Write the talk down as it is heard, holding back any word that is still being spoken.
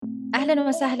أهلا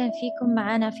وسهلا فيكم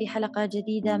معنا في حلقة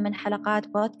جديدة من حلقات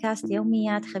بودكاست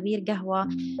يوميات خبير قهوة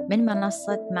من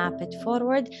منصة مابت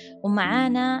فورورد.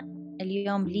 ومعانا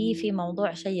اليوم لي في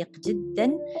موضوع شيق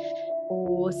جدا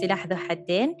وسلاح ذو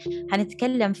حدين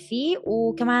هنتكلم فيه،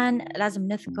 وكمان لازم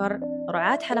نذكر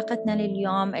رعاة حلقتنا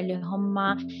لليوم اللي هم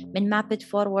من مابت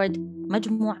فورورد،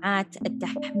 مجموعات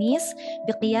التحميص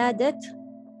بقيادة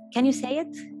can you say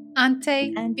it؟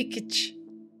 أنتي بيكيتش.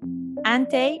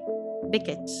 أنتي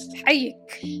بيكيتش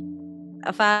حيك.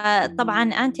 فطبعا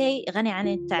أنتي غني عن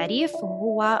التعريف،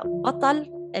 وهو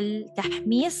بطل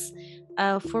التحميص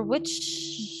for which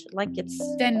like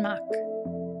it's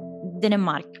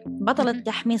دنمارك، بطل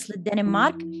التحميص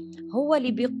للدنمارك. هو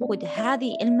اللي بيقود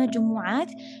هذه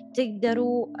المجموعات.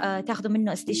 تقدروا تاخذوا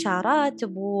منه استشارات،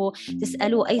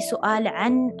 وتسألوا أي سؤال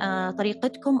عن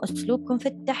طريقتكم أسلوبكم في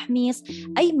التحميص.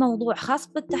 أي موضوع خاص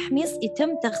بالتحميص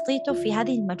يتم تغطيته في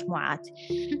هذه المجموعات.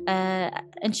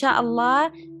 إن شاء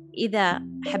الله إذا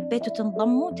حبيتوا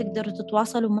تنضموا تقدروا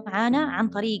تتواصلوا معنا عن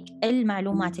طريق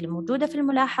المعلومات الموجودة في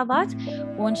الملاحظات،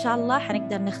 وإن شاء الله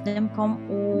حنقدر نخدمكم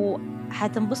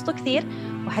وحتنبسطوا كثير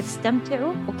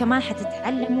وحتستمتعوا، وكمان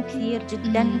حتتعلموا كثير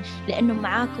جدا، لأنه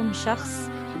معاكم شخص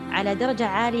على درجة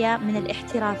عالية من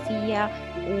الاحترافية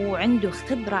وعنده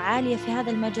خبرة عالية في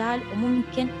هذا المجال،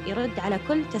 وممكن يرد على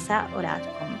كل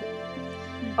تساؤلاتكم.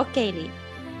 أوكي لي،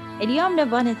 اليوم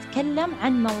نبغى نتكلم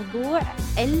عن موضوع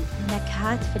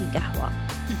النكهات في القهوة.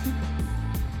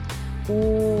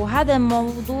 وهذا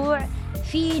الموضوع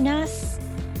في ناس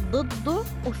ضده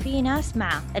وفي ناس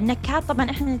معه. النكهات طبعا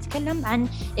احنا نتكلم عن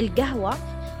القهوة،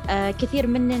 كثير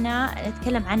مننا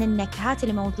نتكلم عن النكهات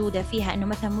اللي موجودة فيها، إنه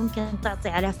مثلا ممكن تعطي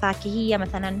على فاكهية،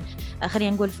 مثلا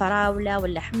خلينا نقول فراولة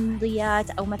ولا حمضيات،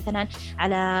 أو مثلا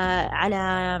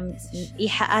على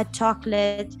إيحاءات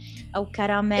شوكولات أو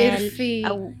كراميل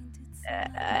أو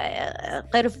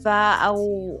قرفة أو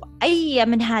أي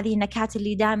من هذه النكهات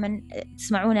اللي دائما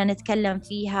تسمعونا نتكلم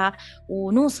فيها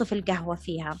ونوصف القهوة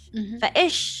فيها.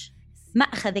 فإيش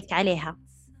مأخذك عليها؟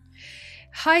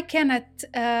 هاي كانت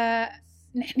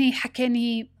نحن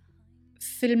حكيني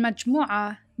في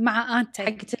المجموعة مع أنتي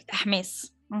حقت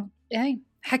التحميص.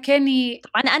 حكيني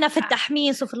طبعا أنا في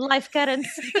التحميص وفي اللايف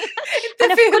كارنس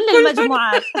أنا في كل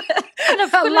المجموعات أنا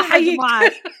في كل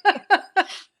المجموعات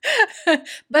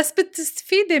بس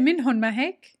بتستفيدي منهم، ما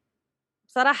هيك؟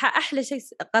 صراحة أحلى شيء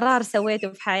قرار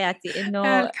سويته في حياتي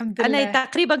إنه الحمد لله. أنا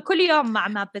تقريبا كل يوم مع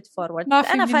مابت فورورد.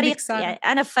 أنا فريق، يعني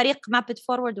أنا في فريق مابت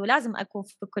فورورد ولازم أكون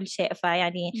في كل شيء،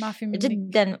 فيعني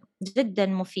جدا جدا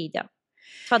مفيدة.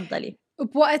 تفضلي.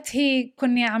 بوقت هي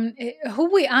كني عم هو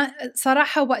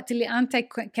صراحة وقت اللي أنت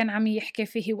كان عم يحكي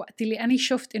فيه، وقت اللي أنا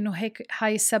شفت إنه هيك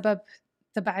هاي السبب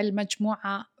تبع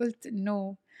المجموعة، قلت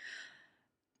إنه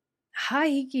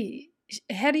هاي هي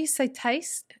how do you say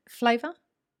taste flavor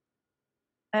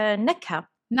نكهة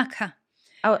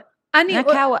أو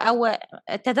نكهة أو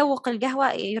تذوق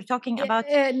القهوة. you're talking about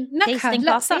نكهة. tasting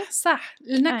لا coffee. صح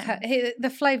النكهة هي the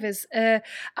flavors.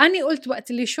 أنا قلت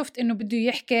وقت اللي شفت إنه بده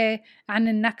يحكي عن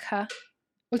النكهة،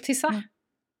 قلتي صح؟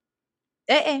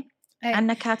 إيه عن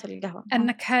نكهات القهوة.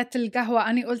 النكهات القهوة.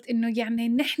 أنا قلت إنه يعني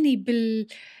نحن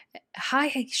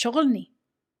هاي شغلني،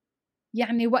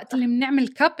 يعني وقت اللي بنعمل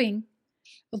كابينج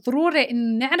ضروري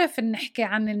إنه نعرف نحكي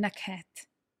عن النكهات.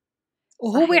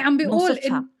 وهو صحيح. عم بيقول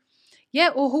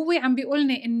وهو عم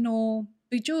بيقولني إنه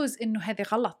بيجوز إنه هذا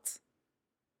غلط.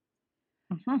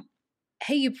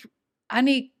 هي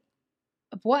أنا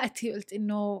بوقتي قلت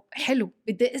إنه حلو،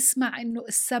 بدي أسمع إنه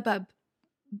السبب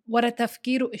ورا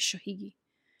تفكيره إيش هي.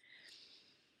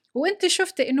 وإنت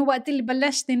شفتي إنه وقت اللي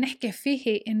بلشتي نحكي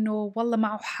فيه إنه والله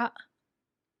معه حق.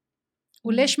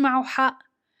 وليش معه حق؟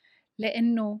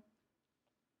 لأنه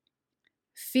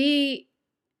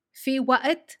في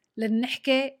وقت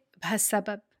لنحكي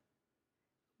بهالسبب.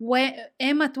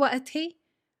 وإيمت وقت هي؟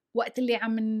 وقت اللي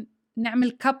عم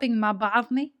نعمل كابينج مع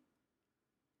بعضني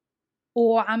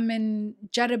وعم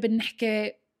نجرب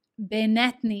نحكي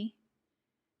بيناتني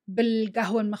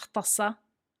بالقهوة المختصة،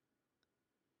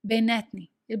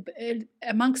 بيناتني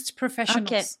amongst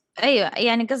professionals. أيوة،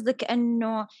 يعني قصدك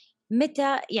أنه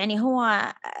متى، يعني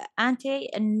هو أنتي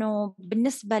أنه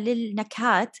بالنسبة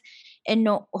للنكهات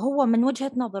أنه هو من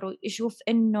وجهة نظره يشوف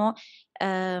أنه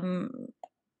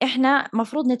إحنا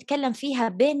مفروض نتكلم فيها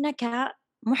بيننا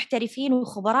كمحترفين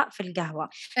وخبراء في القهوة.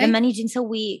 لما نيجي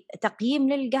نسوي تقييم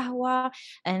للقهوة،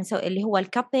 نسوي اللي هو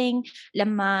الكابينج،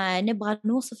 لما نبغى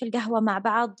نوصف القهوة مع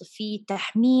بعض في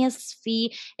تحميص في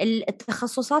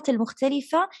التخصصات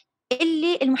المختلفة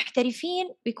اللي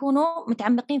المحترفين بيكونوا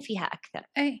متعمقين فيها أكثر.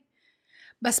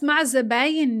 بس مع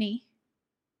زبايني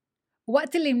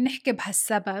وقت اللي بنحكي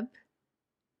بهالسبب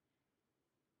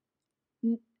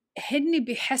هني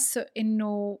بيحسوا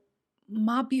إنه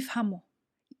ما بيفهموا.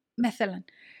 مثلا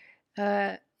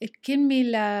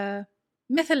الكلمة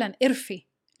مثلا قرفة،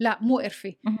 لا مو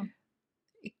قرفة،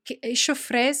 شو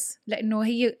فريز، لأنه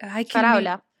هاي كلمة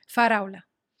فراولة. فراولة.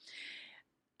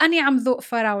 أنا عم ذوق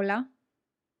فراولة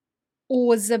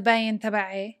والزباين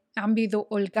تبعي عم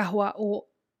بيذوقوا القهوة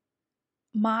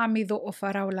وما عم يذوقوا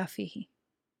فراولة فيه.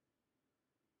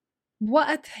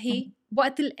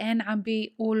 بوقت الآن عم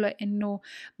بيقولوا إنه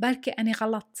بلكي أنا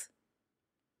غلط،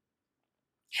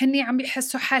 هني عم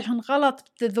بيحسوا حالهم غلط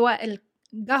بتذوق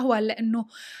القهوة لأنه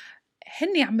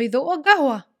هني عم بيذوقوا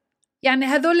قهوة، يعني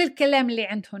هذول الكلام اللي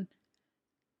عندهم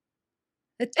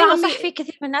ايوه الطعم. صح، في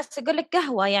كثير من الناس تقول لك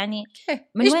قهوة، يعني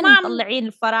من ايش ما وين عم مطلعين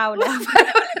الفراولة؟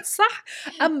 صح.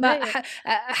 اما ايوه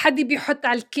حد بيحط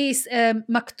على الكيس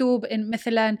مكتوب إن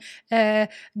مثلا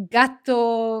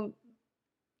جاتو،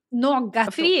 نوع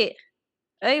جاتو، في،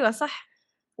 ايوه صح،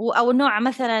 او نوع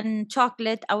مثلا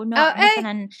شوكليت، او نوع اي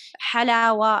مثلا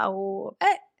حلاوة، او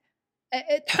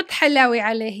تحط حلاوي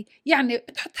عليه، يعني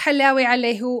تحط حلاوي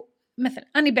عليه. هو مثلا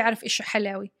أنا بعرف إيش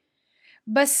حلاوي،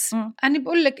 بس مم. أنا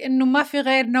بقول لك إنه ما في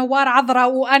غير نوار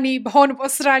عذراء وأني هون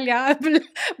بأستراليا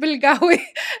بالقهوة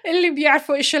اللي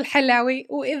بيعرفوا إيش الحلاوي.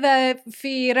 وإذا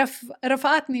في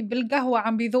رفقاتني بالقهوة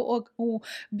عم بيذوقوا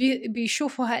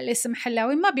وبيشوفوا هالاسم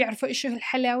حلاوي ما بيعرفوا إيش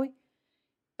الحلاوي،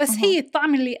 بس هي مهم.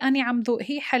 الطعم اللي أنا عم ذوق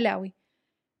هي حلاوي.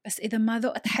 بس إذا ما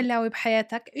ذوقت مهم. حلاوي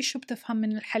بحياتك إيش بتفهم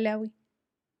من الحلاوي؟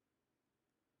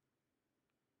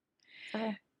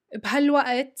 صحيح.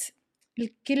 بهالوقت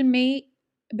الكلمة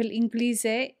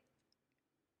بالإنجليزي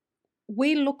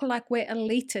we look like we're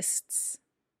elitists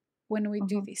when we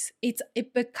do مهم. this.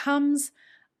 It becomes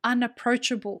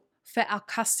unapproachable for our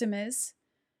customers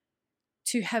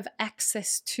to have access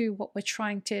to what we're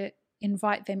trying to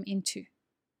invite them into.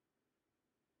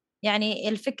 يعني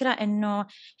الفكرة إنه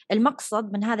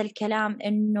المقصد من هذا الكلام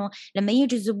إنه لما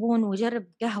يجي الزبون ويجرب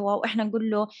قهوة وإحنا نقول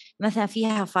له مثلا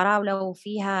فيها فراولة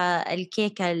وفيها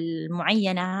الكيكة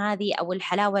المعينة هذه أو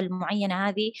الحلاوة المعينة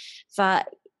هذه،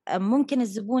 فممكن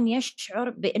الزبون يشعر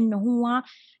بإنه هو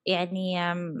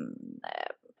يعني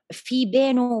في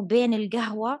بينه وبين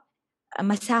القهوة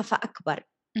مسافة أكبر.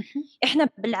 إحنا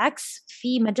بالعكس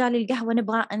في مجال القهوة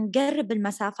نبغى نقرب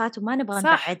المسافات وما نبغى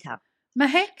صح، نبعدها.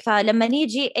 ما هيك؟ فلما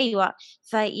نيجي أيوة،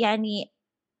 فيعني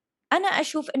أنا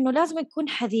أشوف إنه لازم نكون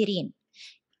حذرين.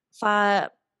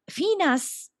 ففي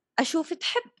ناس أشوف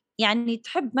تحب، يعني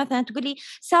تحب مثلا تقولي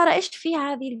سارة إيش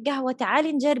فيها هذه القهوة،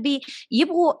 تعالي نجربي،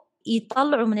 يبغوا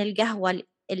يطلعوا من القهوة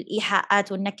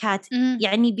الإيحاءات والنكهات،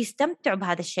 يعني بيستمتعوا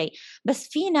بهذا الشيء. بس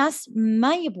في ناس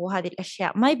ما يبغوا هذه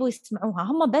الأشياء، ما يبغوا يسمعوها،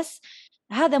 هم بس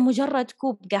هذا مجرد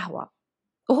كوب قهوة،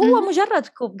 وهو مجرد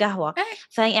كوب قهوة،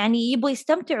 فيعني يبغوا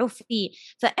يستمتعوا فيه.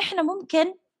 فإحنا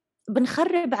ممكن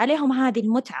بنخرب عليهم هذه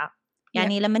المتعة.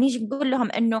 يعني لما نيجي نقول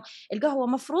لهم إنه القهوة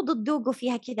مفروض تذوقوا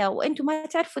فيها كذا وأنتم ما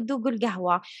تعرفوا تذوقوا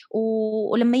القهوة،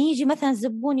 ولما يجي مثلا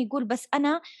الزبون يقول بس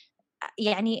أنا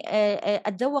يعني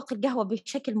أتذوق القهوة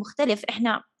بشكل مختلف،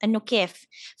 إحنا إنه كيف؟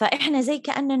 فإحنا زي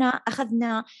كأننا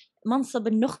أخذنا منصب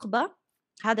النخبة،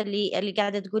 هذا اللي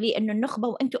قاعدة تقولي إنه النخبة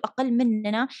وأنتم أقل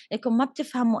مننا، لكن ما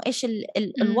بتفهموا إيش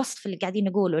الوصف اللي قاعدين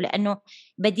نقوله لأنه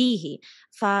بديهي.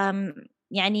 ف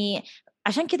يعني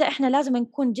عشان كذا إحنا لازم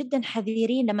نكون جدا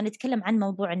حذرين لما نتكلم عن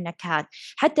موضوع النكهات.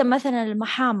 حتى مثلا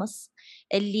المحامص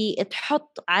اللي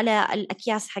تحط على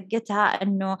الأكياس حقتها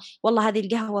إنه والله هذه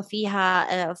القهوة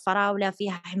فيها فراولة،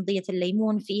 فيها حمضية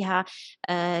الليمون، فيها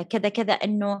كذا كذا،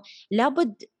 إنه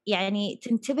لابد يعني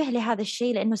تنتبه لهذا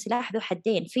الشيء لأنه سلاح ذو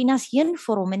حدين. في ناس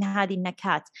ينفروا من هذه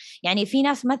النكهات، يعني في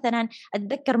ناس مثلا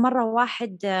أتذكر مرة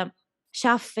واحد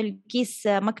شاف في الكيس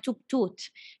مكتوب توت،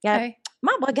 يعني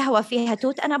ما أبغى قهوة فيها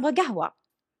توت، أنا أبغى قهوة.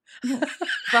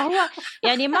 فهو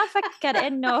يعني ما فكر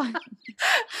إنه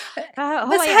هو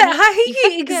بس يعني ها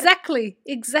هي يفكر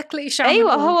exactly إيش عم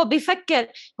أيوة، نقول.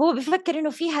 هو بيفكر إنه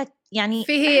فيها، يعني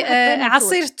فيه إحنا حطينا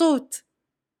عصير توت. توت.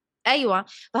 أيوة،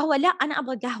 فهو لا أنا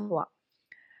أبغى قهوة،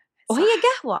 وهي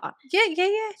صح. قهوة. يا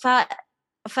ف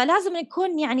فلازم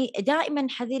نكون يعني دائما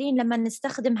حذرين لما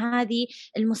نستخدم هذه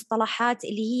المصطلحات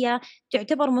اللي هي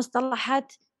تعتبر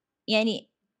مصطلحات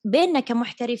يعني بيننا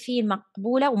كمحترفين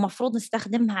مقبولة ومفروض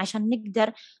نستخدمها عشان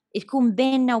نقدر يكون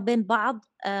بيننا وبين بعض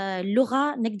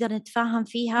لغة نقدر نتفاهم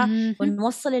فيها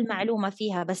ونوصل المعلومة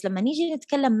فيها. بس لما نيجي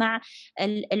نتكلم مع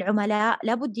العملاء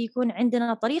لابد يكون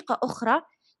عندنا طريقة أخرى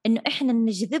إنه إحنا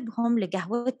نجذبهم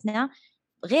لقهوتنا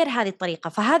غير هذه الطريقة.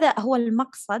 فهذا هو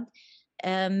المقصد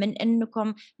من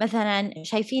أنكم مثلا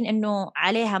شايفين أنه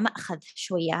عليها مأخذ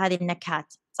شوية هذه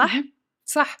النكهات، صح؟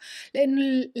 صح،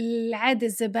 لأنه العادة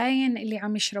الزباين اللي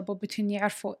عم يشربوا بدهم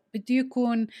يعرفوا بده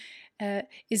يكون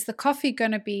is the coffee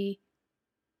gonna be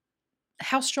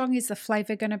how strong is the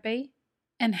flavor going to be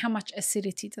and how much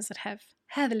acidity does it have.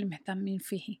 هذا اللي مهتمين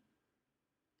فيه.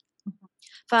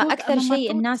 فأكثر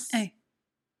شيء الناس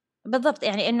بالضبط،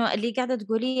 يعني إنه اللي قاعدة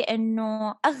تقوليه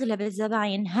إنه أغلب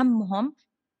الزباين همهم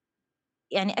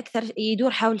يعني أكثر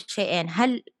يدور حول شيئين،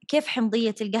 هل كيف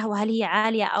حمضية القهوة، هل هي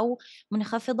عالية أو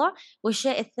منخفضة،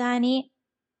 والشيء الثاني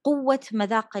قوة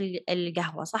مذاق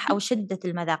القهوة، صح، أو شدة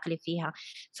المذاق اللي فيها.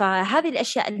 فهذه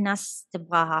الأشياء الناس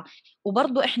تبغاها.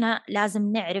 وبرضو إحنا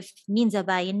لازم نعرف مين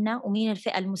زبايننا ومين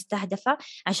الفئة المستهدفة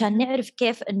عشان نعرف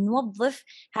كيف نوظف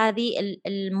هذه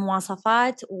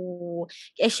المواصفات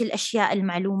وإيش الأشياء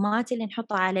المعلومات اللي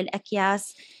نحطها على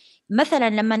الأكياس.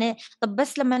 مثلا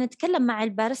بس لما نتكلم مع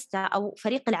الباريستا أو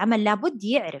فريق العمل لابد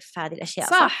يعرف هذه الأشياء،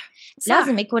 صح؟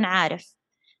 لازم يكون عارف.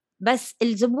 بس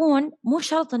الزبون مو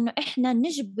شرط إنه إحنا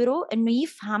نجبره إنه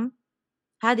يفهم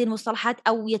هذه المصطلحات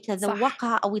أو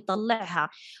يتذوقها أو يطلعها.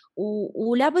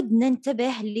 ولابد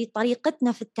ننتبه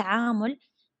لطريقتنا في التعامل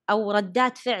أو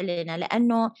ردات فعلنا،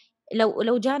 لأنه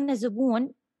لو جانا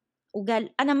زبون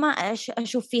وقال أنا ما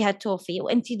أشوف فيها توفي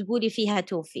وأنتي تقولي فيها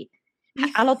توفي،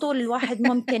 على طول الواحد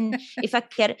ممكن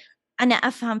يفكر أنا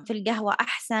أفهم في القهوة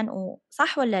أحسن،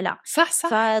 صح ولا لا؟ صح.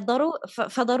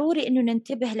 فضروري إنه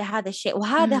ننتبه لهذا الشيء،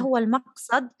 وهذا هو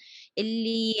المقصد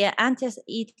اللي أنت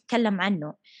يتكلم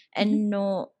عنه،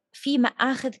 إنه في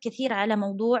مآخذ كثير على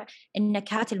موضوع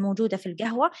النكهات الموجودة في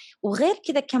القهوة. وغير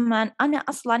كذا كمان أنا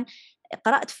أصلاً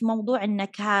قرأت في موضوع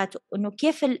النكهات، إنه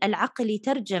كيف العقل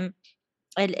يترجم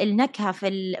النكهة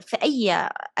في أي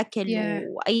أكل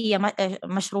وأي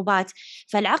مشروبات.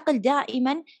 فالعقل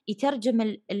دائما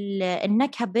يترجم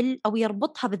النكهة أو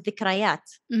يربطها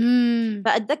بالذكريات.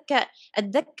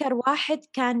 فأتذكر واحد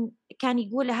كان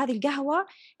يقول هذه القهوة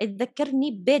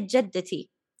تذكرني ببيت جدتي.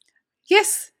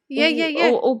 يس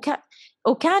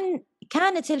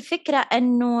كانت الفكرة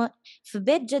أنه في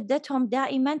بيت جدتهم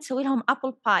دائما تسوي لهم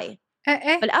أبل باي.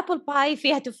 فالأبل باي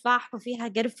فيها تفاح وفيها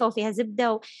قرفة وفيها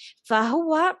زبدة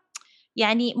فهو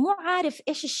يعني مو عارف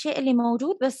إيش الشيء اللي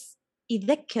موجود، بس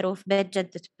يذكره في بيت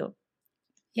جدته.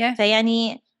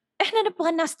 فيعني إحنا نبغى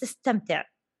الناس تستمتع،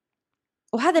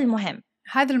 وهذا المهم.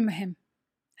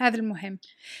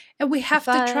 And we have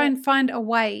to try and find a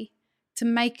way to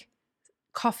make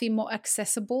coffee more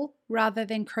accessible rather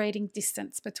than creating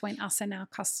distance between us and our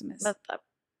customers. بالضبط.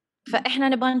 فإحنا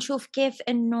نبغى نشوف كيف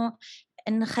إنه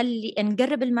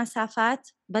نقرب المسافات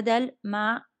بدل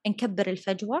ما نكبر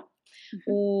الفجوة.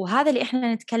 وهذا اللي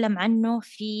إحنا نتكلم عنه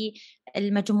في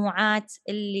المجموعات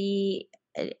اللي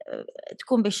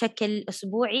تكون بشكل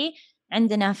أسبوعي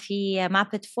عندنا في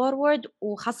مابت فورورد،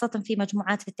 وخاصة في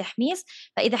مجموعات التحميس.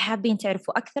 فإذا حابين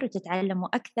تعرفوا أكثر وتتعلموا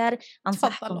أكثر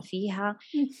أنصحكم فيها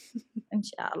إن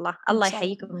شاء الله. الله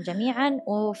يحييكم جميعا.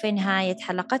 وفي نهاية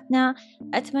حلقتنا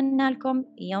أتمنى لكم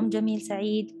يوم جميل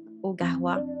سعيد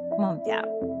وقهوة ممتعة.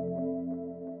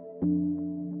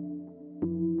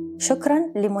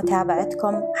 شكرا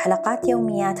لمتابعتكم حلقات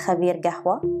يوميات خبير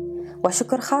قهوة،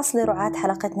 وشكر خاص لرعاة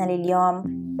حلقتنا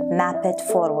لليوم مابت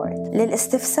فورورد.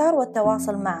 للاستفسار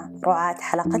والتواصل مع رعاة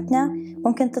حلقتنا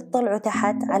ممكن تطلعوا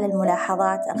تحت على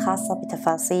الملاحظات الخاصة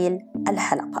بتفاصيل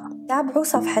الحلقة. تابعوا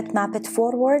صفحة مابت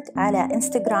فورورد على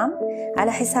انستغرام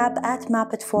على حساب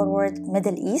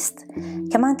 @mapitforwardmiddleeast.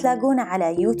 كمان تلاقونا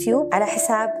على يوتيوب على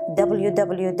حساب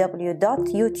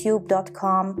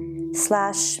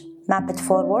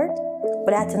www.youtube.com/mapitforward.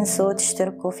 ولا تنسوا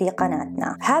تشتركوا في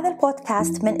قناتنا. هذا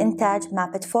البودكاست من إنتاج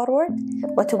مابت فورورد،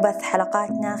 وتبث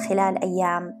حلقاتنا خلال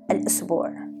أيام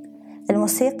الأسبوع.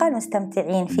 الموسيقى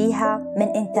المستمتعين فيها من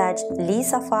إنتاج لي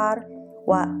صفار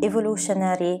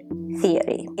وإيفولوشنري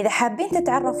ثيوري. إذا حابين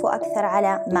تتعرفوا أكثر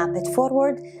على مابت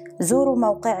فورورد زوروا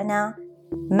موقعنا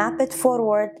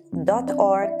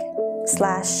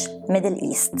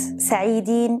mapitforward.org/middleeast.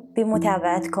 سعيدين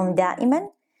بمتابعتكم دائما،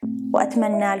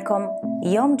 وأتمنى لكم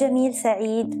يوم جميل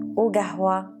سعيد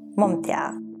وقهوة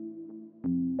ممتعة.